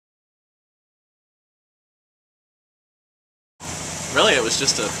Really, it was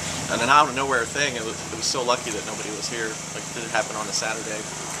just an out of nowhere thing. It was so lucky that nobody was here. Like, did it happen on a Saturday?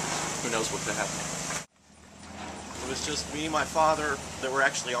 Who knows what could happen? It was just me, my father, that were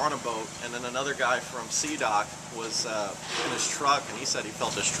actually on a boat, and then another guy from Sea Dock was in his truck, and he said he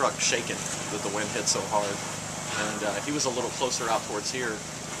felt his truck shaking that the wind hit so hard. And he was a little closer out towards here,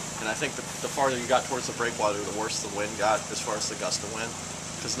 and I think the farther you got towards the breakwater, the worse the wind got as far as the gust of wind,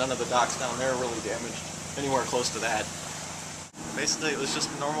 because none of the docks down there really damaged anywhere close to that. Basically, it was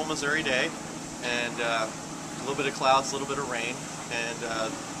just a normal Missouri day, and a little bit of clouds, a little bit of rain, and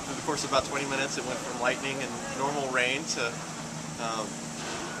through the course of about 20 minutes, it went from lightning and normal rain to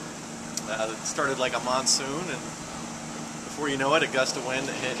it started like a monsoon, and before you know it, a gust of wind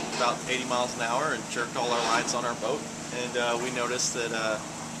that hit about 80 miles an hour and jerked all our lines on our boat, and we noticed that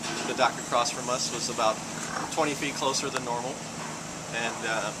the dock across from us was about 20 feet closer than normal, and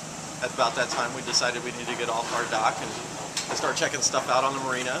at about that time we decided we needed to get off our dock and start checking stuff out on the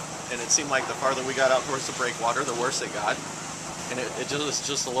marina, and it seemed like the farther we got out towards the breakwater, the worse it got, and it was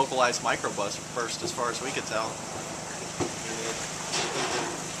just a localized microburst first as far as we could tell. It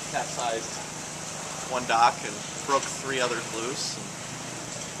capsized one dock and broke 3 others loose, and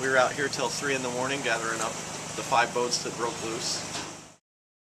we were out here till 3 in the morning gathering up the 5 boats that broke loose.